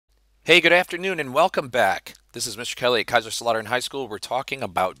Hey, good afternoon and welcome back. This is Mr. Kelly at Kaiser High School. We're talking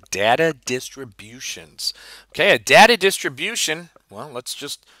about data distributions. Okay, a data distribution, well, let's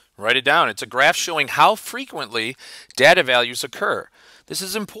just write it down. It's a graph showing how frequently data values occur. This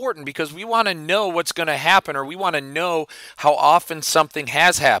is important because we want to know what's going to happen, or we want to know how often something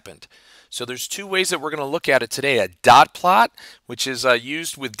has happened. So there's two ways that we're going to look at it today. A dot plot, which is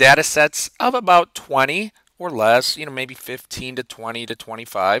used with data sets of about 20 or less, maybe 15 to 20 to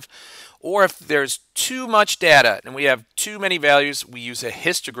 25. Or if there's too much data and we have too many values, we use a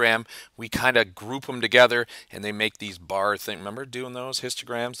histogram. We kind of group them together and they make these bar things. Remember doing those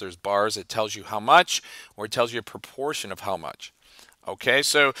histograms? There's bars. It tells you how much, or it tells you a proportion of how much. Okay,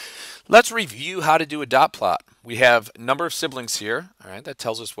 so let's review how to do a dot plot. We have number of siblings here. All right, that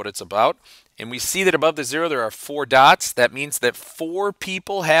tells us what it's about. And we see that above the zero there are 4 dots. That means that 4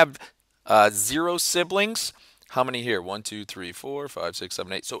 people have 0 siblings. How many here? 1, 2, 3, 4, 5, 6,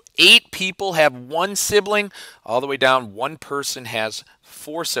 7, 8. So 8 people have 1 sibling. All the way down, 1 person has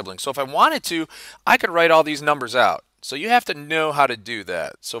 4 siblings. So if I wanted to, I could write all these numbers out. So you have to know how to do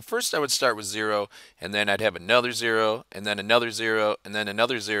that. So first I would start with 0, and then I'd have another 0, and then another 0, and then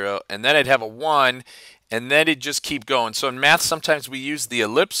another 0, and then I'd have a 1, and then it'd just keep going. So in math, sometimes we use the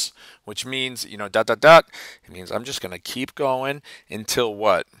ellipse, which means, dot, dot, dot. It means I'm just going to keep going until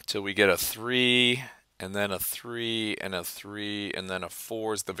what? Until we get a 3, and then a 3, and a 3, and then a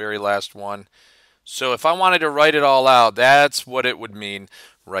 4 is the very last one. So if I wanted to write it all out, that's what it would mean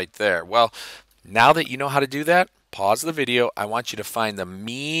right there. Well, now that you know how to do that, pause the video. I want you to find the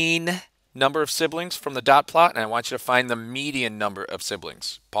mean number of siblings from the dot plot, and I want you to find the median number of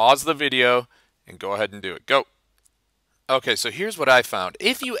siblings. Pause the video and go ahead and do it. Go. Okay, so here's what I found.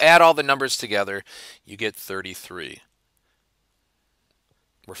 If you add all the numbers together, you get 33.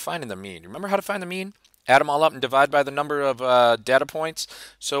 We're finding the mean. Remember how to find the mean? Add them all up and divide by the number of data points.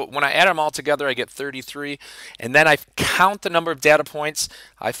 So when I add them all together, I get 33. And then I count the number of data points.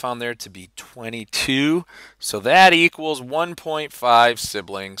 I found there to be 22. So that equals 1.5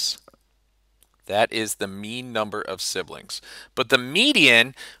 siblings. That is the mean number of siblings. But the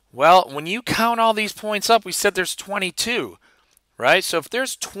median, well, when you count all these points up, we said there's 22, right? So if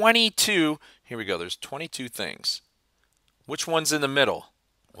there's 22, here we go, there's 22 things. Which one's in the middle?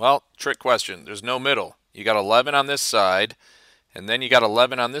 Well, trick question. There's no middle. You got 11 on this side, and then you got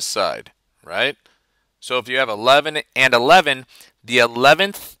 11 on this side, right? So if you have 11 and 11, the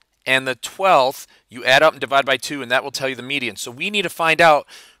 11th and the 12th, you add up and divide by 2, and that will tell you the median. So we need to find out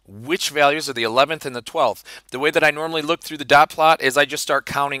which values are the 11th and the 12th. The way that I normally look through the dot plot is I just start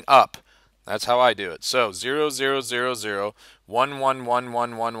counting up. That's how I do it. So 0, 0, 0, 0, 1, 1, 1,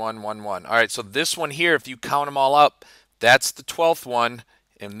 1, 1, 1, 1, 1. All right, so this one here, if you count them all up, that's the 12th one.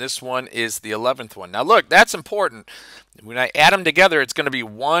 And this one is the 11th one. Now look, that's important. When I add them together, it's going to be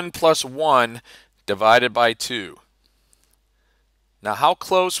 1 plus 1 divided by 2. Now how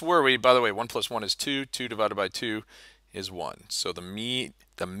close were we? By the way, 1 plus 1 is 2. 2 divided by 2 is 1. So the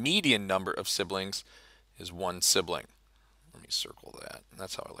median number of siblings is 1 sibling. Let me circle that.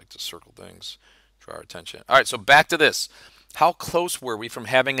 That's how I like to circle things. Draw our attention. All right, so back to this. How close were we from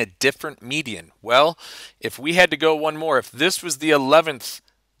having a different median? Well, if we had to go one more, if this was the 11th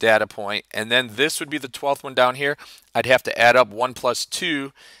data point, and then this would be the 12th one down here, I'd have to add up 1 plus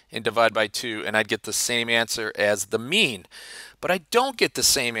 2 and divide by 2, and I'd get the same answer as the mean. But I don't get the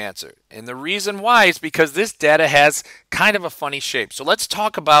same answer. And the reason why is because this data has kind of a funny shape. So let's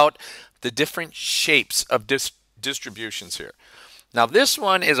talk about the different shapes of distributions here. Now this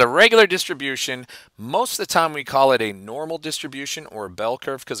one is a regular distribution. Most of the time we call it a normal distribution or a bell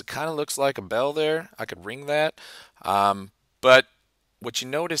curve because it kind of looks like a bell there. I could ring that. But what you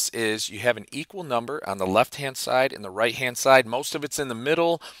notice is you have an equal number on the left-hand side and the right-hand side. Most of it's in the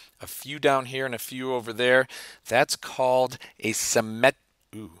middle, a few down here and a few over there. That's called a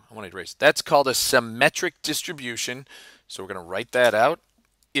That's called a symmetric distribution. So we're going to write that out.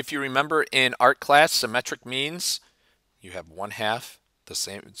 If you remember in art class, symmetric means you have 1/2 the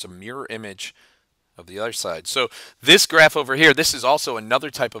same. It's a mirror image of the other side. So this graph over here, this is also another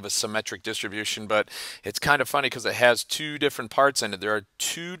type of a symmetric distribution, but it's kind of funny because it has 2 different parts in it. There are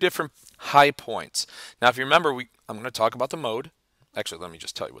 2 different high points. Now, if you remember, I'm going to talk about the mode. Actually, let me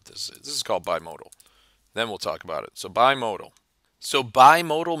just tell you what this is. This is called bimodal. Then we'll talk about it. So bimodal. So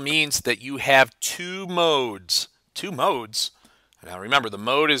bimodal means that you have 2 modes. 2 modes. Now remember, the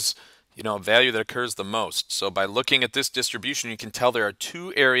mode is a value that occurs the most. So by looking at this distribution, you can tell there are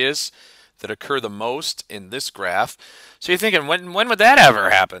 2 areas that occur the most in this graph. So you're thinking, when would that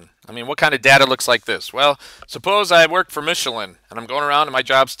ever happen? I mean, what kind of data looks like this? Well, suppose I work for Michelin, and I'm going around and my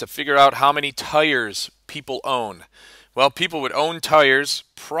job's to figure out how many tires people own. Well, people would own tires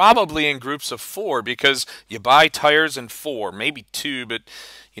probably in groups of four because you buy tires in four, maybe two, but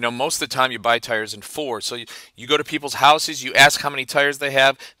most of the time you buy tires in four. So you go to people's houses, you ask how many tires they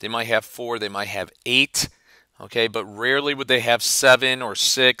have. They might have four, they might have eight, okay, but rarely would they have seven or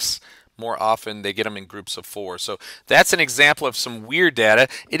six. More often, they get them in groups of four. So that's an example of some weird data.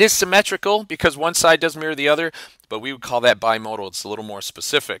 It is symmetrical because one side does mirror the other, but we would call that bimodal. It's a little more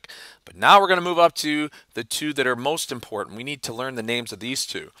specific. But now we're going to move up to the two that are most important. We need to learn the names of these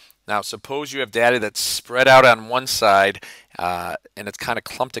two. Now, suppose you have data that's spread out on one side and it's kind of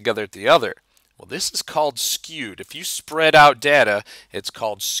clumped together at the other. Well, this is called skewed. If you spread out data, it's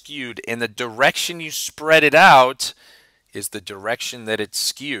called skewed. And the direction you spread it out is the direction that it's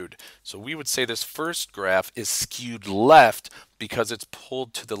skewed. So we would say this first graph is skewed left because it's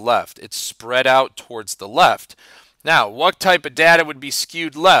pulled to the left. It's spread out towards the left. Now, what type of data would be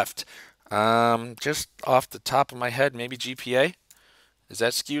skewed left? Just off the top of my head, maybe GPA? Is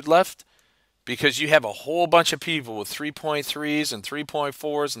that skewed left? Because you have a whole bunch of people with 3.3s and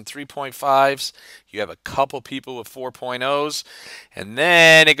 3.4s and 3.5s. You have a couple people with 4.0s. And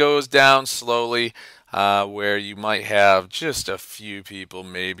then it goes down slowly where you might have just a few people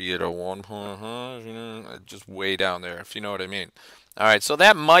maybe at a 1.5, just way down there, if you know what I mean. All right, so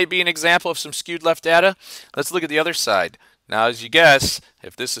that might be an example of some skewed left data. Let's look at the other side. Now, as you guess,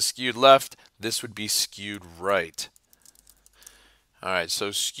 if this is skewed left, this would be skewed right. All right,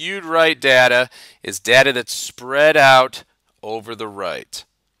 so skewed right data is data that's spread out over the right.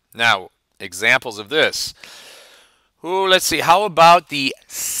 Now, examples of this. Ooh, let's see. How about the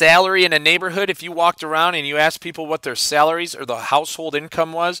salary in a neighborhood? If you walked around and you asked people what their salaries or the household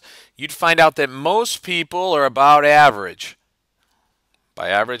income was, you'd find out that most people are about average. By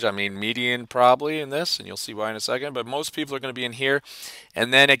average, I mean median probably in this, and you'll see why in a second, but most people are going to be in here.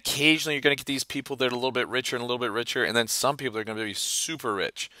 And then occasionally you're going to get these people that are a little bit richer and a little bit richer, and then some people are going to be super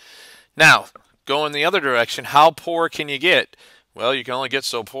rich. Now, going the other direction, how poor can you get? Well, you can only get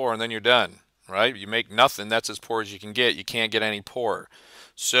so poor and then you're done, right? You make nothing, that's as poor as you can get. You can't get any poorer.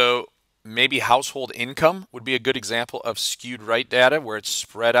 So maybe household income would be a good example of skewed right data where it's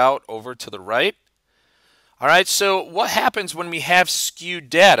spread out over to the right. All right, so what happens when we have skewed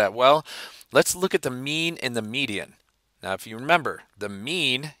data? Well, let's look at the mean and the median. Now, if you remember, the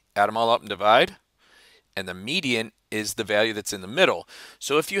mean, add them all up and divide, and the median is the value that's in the middle.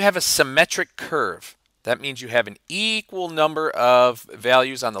 So if you have a symmetric curve, that means you have an equal number of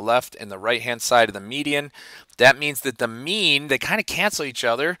values on the left and the right-hand side of the median. That means that the mean, they kind of cancel each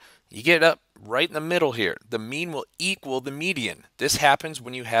other. You get up right in the middle here. The mean will equal the median. This happens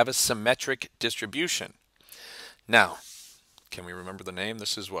when you have a symmetric distribution. Now, can we remember the name?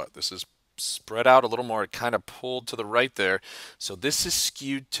 This is what? This is spread out a little more. It kind of pulled to the right there. So this is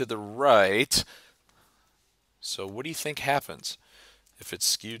skewed to the right. So what do you think happens if it's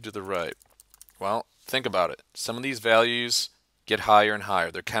skewed to the right? Well, think about it. Some of these values get higher and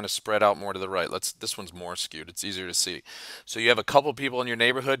higher. They're kind of spread out more to the right. This one's more skewed. It's easier to see. So you have a couple people in your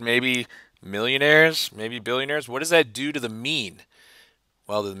neighborhood, maybe millionaires, maybe billionaires. What does that do to the mean?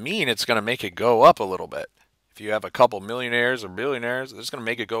 Well, the mean, it's going to make it go up a little bit. If you have a couple millionaires or billionaires, it's going to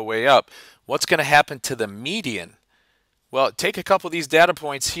make it go way up. What's going to happen to the median? Well, take a couple of these data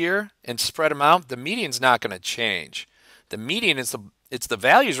points here and spread them out. The median's not going to change. The median is the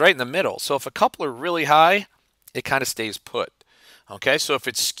values right in the middle. So if a couple are really high, it kind of stays put. Okay, so if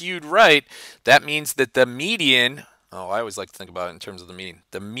it's skewed right, that means that the median, oh, I always like to think about it in terms of the mean.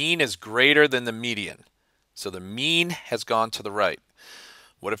 The mean is greater than the median. So the mean has gone to the right.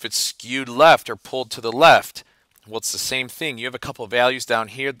 What if it's skewed left or pulled to the left? Well, it's the same thing. You have a couple of values down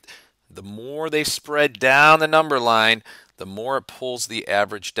here. The more they spread down the number line, the more it pulls the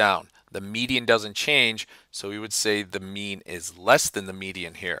average down. The median doesn't change, so we would say the mean is less than the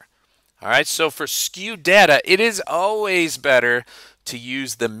median here. All right, so for skewed data, it is always better to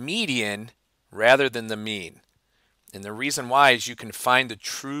use the median rather than the mean. And the reason why is you can find the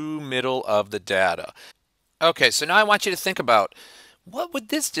true middle of the data. Okay, so now I want you to think about, what would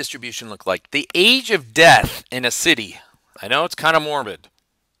this distribution look like? The age of death in a city. I know it's kind of morbid.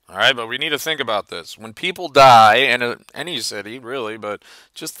 All right, but we need to think about this. When people die in any city, really, but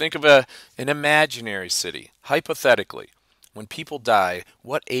just think of an imaginary city, hypothetically. When people die,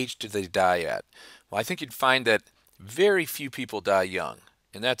 what age do they die at? Well, I think you'd find that very few people die young,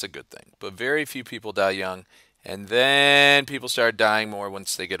 and that's a good thing. But very few people die young, and then people start dying more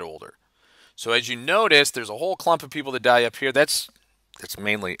once they get older. So as you notice, there's a whole clump of people that die up here. That's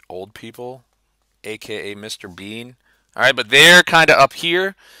mainly old people, aka Mr. Bean. All right, but they're kind of up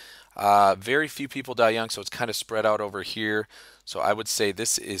here. Very few people die young, so it's kind of spread out over here. So I would say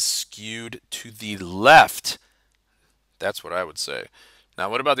this is skewed to the left. That's what I would say. Now,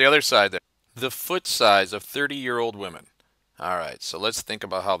 what about the other side there? The foot size of 30-year-old women. All right, so let's think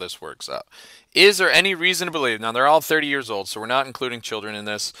about how this works out. Is there any reason to believe, now they're all 30 years old, so we're not including children in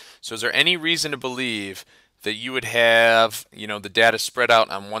this. So is there any reason to believe that you would have, the data spread out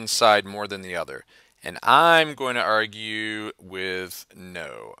on one side more than the other? And I'm going to argue with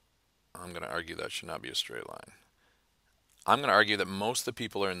no. I'm going to argue that should not be a straight line. I'm going to argue that most of the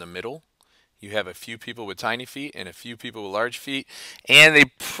people are in the middle. You have a few people with tiny feet and a few people with large feet, and they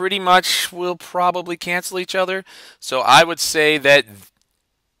pretty much will probably cancel each other. So I would say that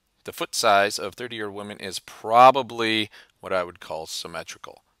the foot size of 30-year-old women is probably what I would call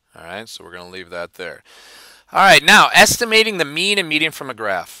symmetrical. All right, so we're going to leave that there. All right, now estimating the mean and median from a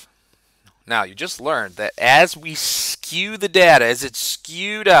graph. Now, you just learned that as we skew the data, as it's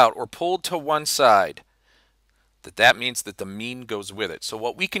skewed out or pulled to one side, that means that the mean goes with it. So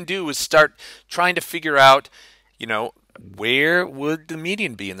what we can do is start trying to figure out, where would the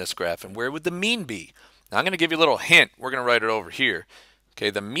median be in this graph and where would the mean be? Now, I'm going to give you a little hint. We're going to write it over here. Okay,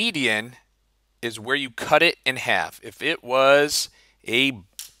 the median is where you cut it in half. If it was a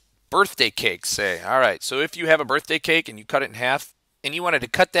birthday cake, say. All right, so if you have a birthday cake and you cut it in half, and you wanted to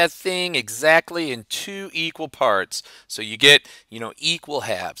cut that thing exactly in 2 equal parts, so you get, equal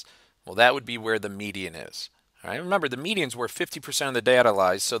halves, well, that would be where the median is. All right, remember, the median's where 50% of the data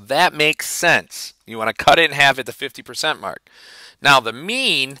lies, so that makes sense. You want to cut it in half at the 50% mark. Now, the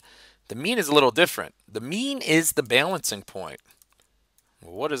mean is a little different. The mean is the balancing point.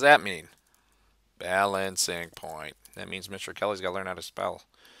 Well, what does that mean? Balancing point. That means Mr. Kelly's got to learn how to spell.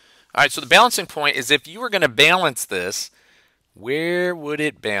 All right, so the balancing point is if you were going to balance this, where would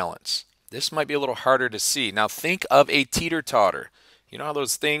it balance? This might be a little harder to see. Now think of a teeter-totter. You know how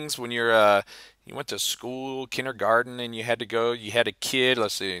those things when you went to school, kindergarten, and you had a kid,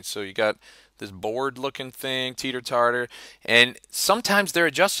 let's see, so you got this board-looking thing, teeter-totter, and sometimes they're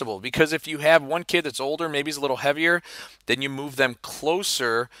adjustable because if you have one kid that's older, maybe he's a little heavier, then you move them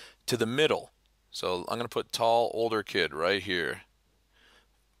closer to the middle. So I'm going to put tall, older kid right here.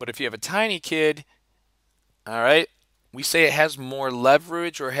 But if you have a tiny kid, all right, we say it has more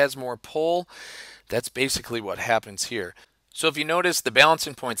leverage or has more pull. That's basically what happens here. So if you notice, the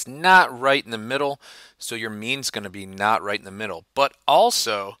balancing point's not right in the middle, so your mean's going to be not right in the middle. But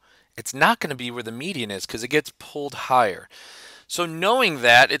also, it's not going to be where the median is because it gets pulled higher. So knowing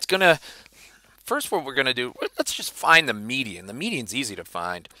that, it's going to, first what we're going to do, let's just find the median. The median's easy to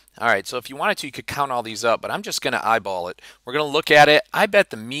find. All right, so if you wanted to, you could count all these up, but I'm just going to eyeball it. We're going to look at it. I bet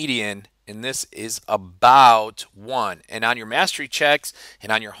the median and this is about 1. And on your mastery checks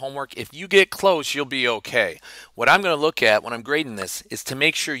and on your homework, if you get close, you'll be okay. What I'm going to look at when I'm grading this is to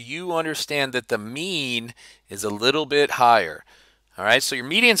make sure you understand that the mean is a little bit higher. All right, so your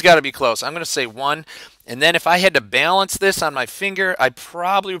median's got to be close. I'm going to say 1. And then if I had to balance this on my finger, I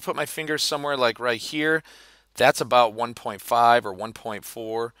probably would put my finger somewhere like right here. That's about 1.5 or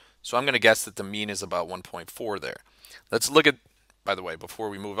 1.4. So I'm going to guess that the mean is about 1.4 there. Let's look at, by the way, before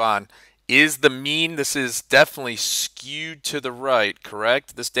we move on, is the mean, this is definitely skewed to the right,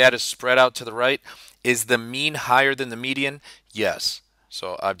 correct? This data is spread out to the right. Is the mean higher than the median? Yes.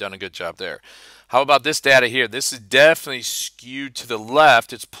 So I've done a good job there. How about this data here? This is definitely skewed to the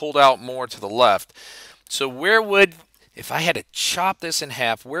left. It's pulled out more to the left. So where would, if I had to chop this in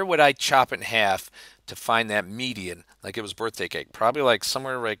half, where would I chop it in half to find that median like it was birthday cake? Probably like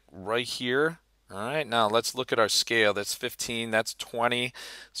somewhere like right here. All right, now let's look at our scale. That's 15, that's 20.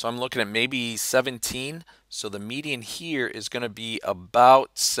 So I'm looking at maybe 17. So the median here is going to be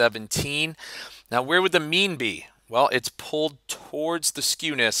about 17. Now where would the mean be? Well, it's pulled towards the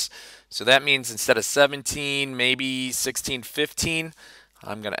skewness. So that means instead of 17, maybe 16, 15.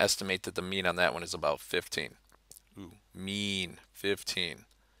 I'm going to estimate that the mean on that one is about 15. Ooh, mean 15.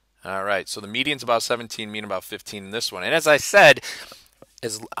 All right, so the median's about 17, mean about 15 in this one. And as I said,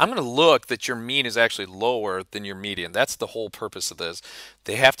 I'm going to look that your mean is actually lower than your median. That's the whole purpose of this.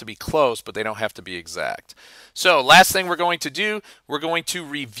 They have to be close, but they don't have to be exact. So last thing we're going to do, we're going to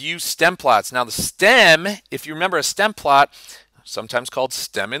review stem plots. Now the stem, if you remember a stem plot, sometimes called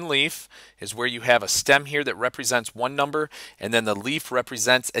stem and leaf, is where you have a stem here that represents one number, and then the leaf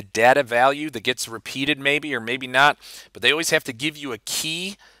represents a data value that gets repeated maybe or maybe not, but they always have to give you a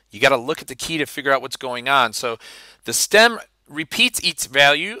key. You got to look at the key to figure out what's going on. So the stem repeats each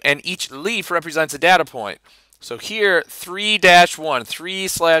value, and each leaf represents a data point. So here, 3-1,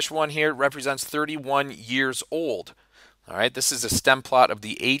 3/1 here represents 31 years old. All right, this is a stem plot of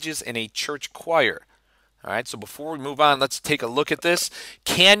the ages in a church choir. All right, so before we move on, let's take a look at this.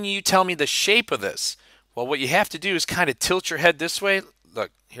 Can you tell me the shape of this? Well, what you have to do is kind of tilt your head this way.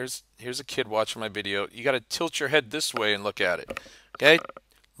 look, here's a kid watching my video. You got to tilt your head this way and look at it. Okay?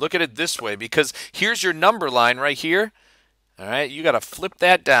 Look at it this way because here's your number line right here. All right, you got to flip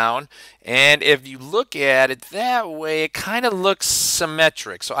that down, and if you look at it that way, it kind of looks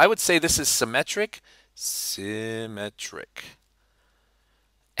symmetric. So I would say this is symmetric,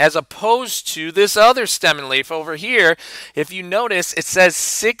 as opposed to this other stem and leaf over here. If you notice, it says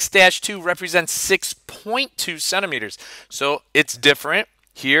 6-2 represents 6.2 centimeters. So it's different.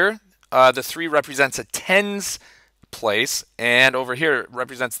 Here, the 3 represents a tens place, and over here it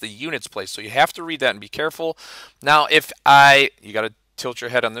represents the units place. So you have to read that and be careful. Now, you got to tilt your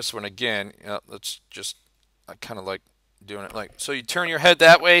head on this one again. Let's just, I kind of like doing it like so. You turn your head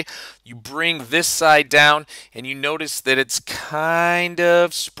that way, you bring this side down, and you notice that it's kind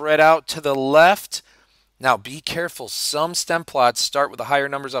of spread out to the left. Now be careful, some stem plots start with the higher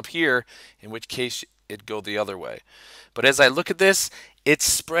numbers up here, in which case it'd go the other way. But as I look at this, it's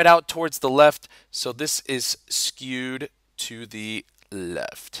spread out towards the left, so this is skewed to the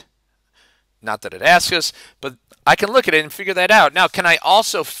left. Not that it asks us, but I can look at it and figure that out. Now, can I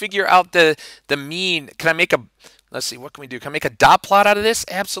also figure out the mean? Can I make a, let's see, what can we do? Can I make a dot plot out of this?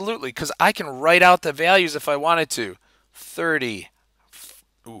 Absolutely, because I can write out the values if I wanted to. 30,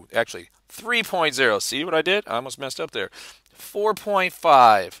 actually 3.0. See what I did? I almost messed up there.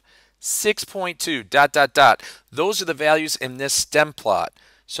 4.5. 6.2, dot, dot, dot. Those are the values in this stem plot.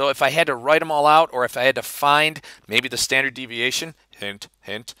 So if I had to write them all out, or if I had to find maybe the standard deviation, hint,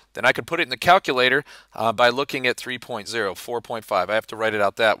 hint, then I could put it in the calculator by looking at 3.0, 4.5. I have to write it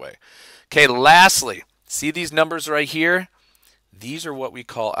out that way. Okay, lastly, see these numbers right here? These are what we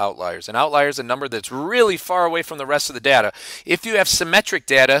call outliers. An outlier is a number that's really far away from the rest of the data. If you have symmetric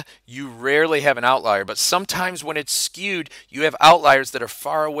data, you rarely have an outlier, but sometimes when it's skewed, you have outliers that are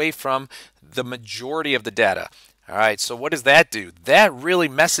far away from the majority of the data. All right, so what does that do? That really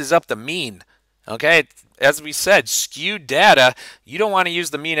messes up the mean. Okay, as we said, skewed data, you don't want to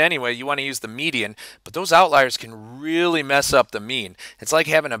use the mean anyway, you want to use the median, but those outliers can really mess up the mean. It's like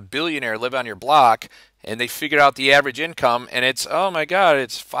having a billionaire live on your block and they figured out the average income and it's, oh my God,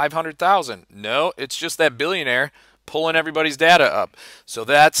 it's 500,000. No, it's just that billionaire pulling everybody's data up. So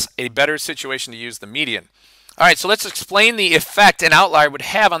that's a better situation to use the median. All right, so let's explain the effect an outlier would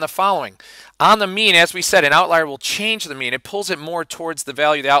have on the following. On the mean, as we said, an outlier will change the mean. It pulls it more towards the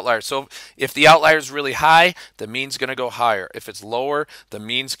value of the outlier. So if the outlier is really high, the mean's going to go higher. If it's lower, the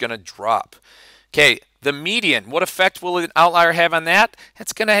mean's going to drop. Okay, the median, what effect will an outlier have on that?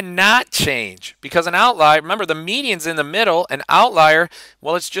 It's going to not change because an outlier, remember the median's in the middle, an outlier,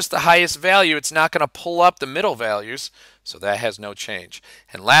 well, it's just the highest value. It's not going to pull up the middle values, so that has no change.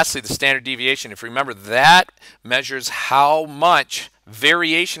 And lastly, the standard deviation, if you remember, that measures how much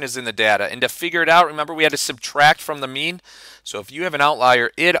variation is in the data. And to figure it out, remember we had to subtract from the mean. So if you have an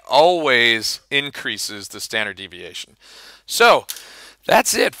outlier, it always increases the standard deviation. So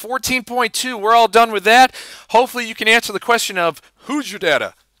that's it, 14.2, we're all done with that. Hopefully you can answer the question of who's your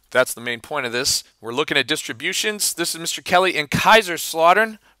data? That's the main point of this. We're looking at distributions. This is Mr. Kelly in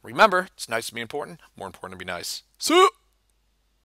Kaiserslautern. Remember, it's nice to be important, more important to be nice. So